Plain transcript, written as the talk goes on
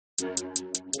But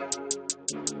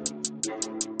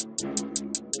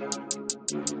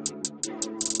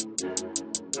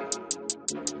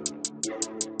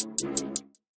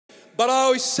I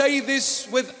always say this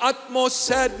with utmost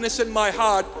sadness in my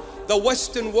heart: the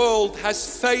Western world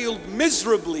has failed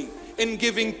miserably in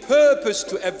giving purpose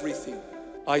to everything.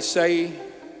 I say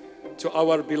to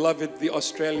our beloved, the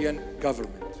Australian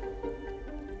government,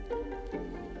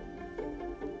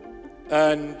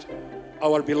 and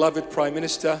our beloved Prime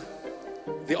Minister,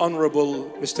 the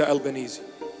Honourable Mr. Albanese,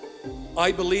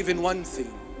 I believe in one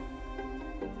thing,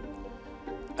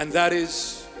 and that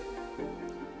is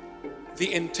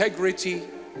the integrity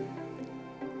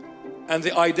and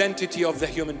the identity of the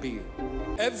human being.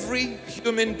 Every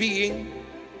human being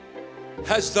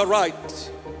has the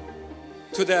right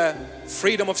to the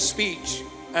freedom of speech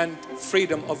and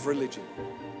freedom of religion.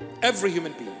 Every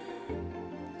human being.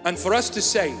 And for us to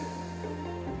say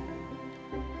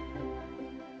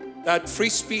that free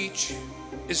speech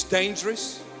is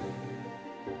dangerous,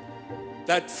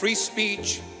 that free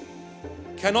speech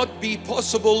cannot be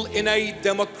possible in a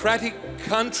democratic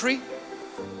country,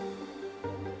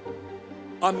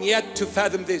 I'm yet to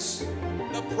fathom this.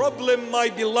 The problem, my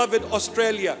beloved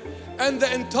Australia, and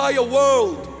the entire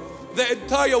world,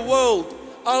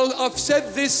 I've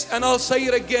said this and I'll say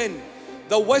it again,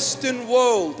 the Western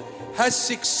world has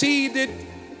succeeded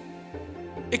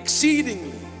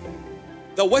exceedingly.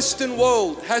 The Western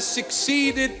world has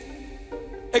succeeded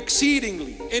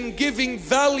exceedingly in giving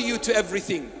value to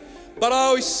everything. But I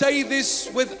always say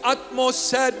this with utmost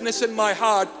sadness in my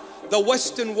heart: the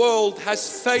Western world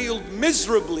has failed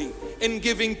miserably in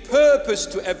giving purpose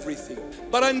to everything.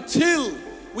 But until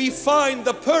we find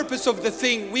the purpose of the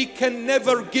thing, we can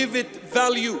never give it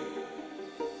value.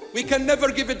 We can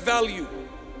never give it value.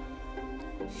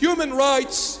 Human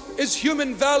rights is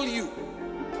human value.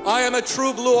 I am a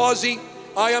true blue Aussie.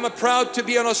 I am proud to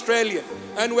be an Australian.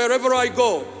 And wherever I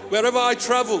go, wherever I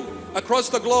travel across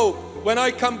the globe, when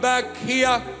I come back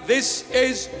here, this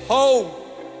is home.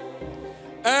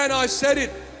 And I said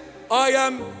it, I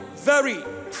am very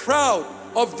proud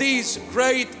of these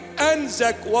great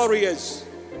Anzac warriors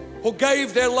who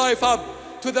gave their life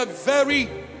up to the very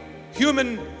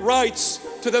human rights,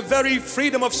 to the very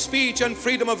freedom of speech and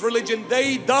freedom of religion.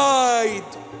 They died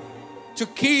to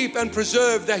keep and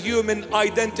preserve the human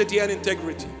identity and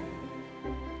integrity.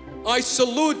 I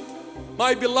salute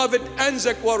my beloved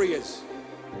Anzac warriors.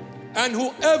 And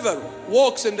whoever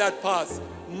walks in that path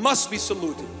must be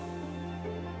saluted.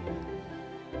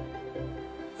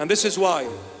 And this is why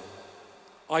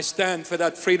I stand for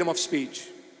that freedom of speech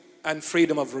and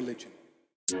freedom of religion.